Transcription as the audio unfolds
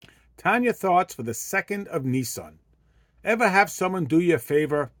Tanya thoughts for the 2nd of Nissan. Ever have someone do you a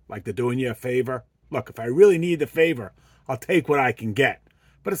favor like they're doing you a favor? Look, if I really need the favor, I'll take what I can get.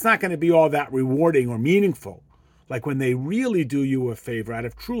 But it's not going to be all that rewarding or meaningful, like when they really do you a favor out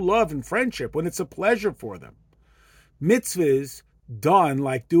of true love and friendship, when it's a pleasure for them. Mitzvahs done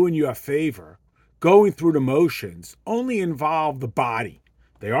like doing you a favor, going through the motions, only involve the body.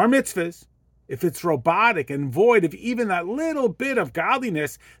 They are mitzvahs. If it's robotic and void of even that little bit of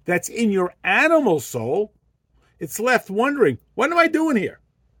godliness that's in your animal soul, it's left wondering, what am I doing here?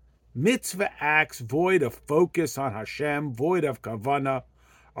 Mitzvah acts void of focus on Hashem, void of kavanah,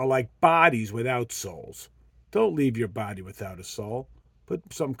 are like bodies without souls. Don't leave your body without a soul.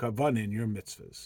 Put some kavanah in your mitzvahs.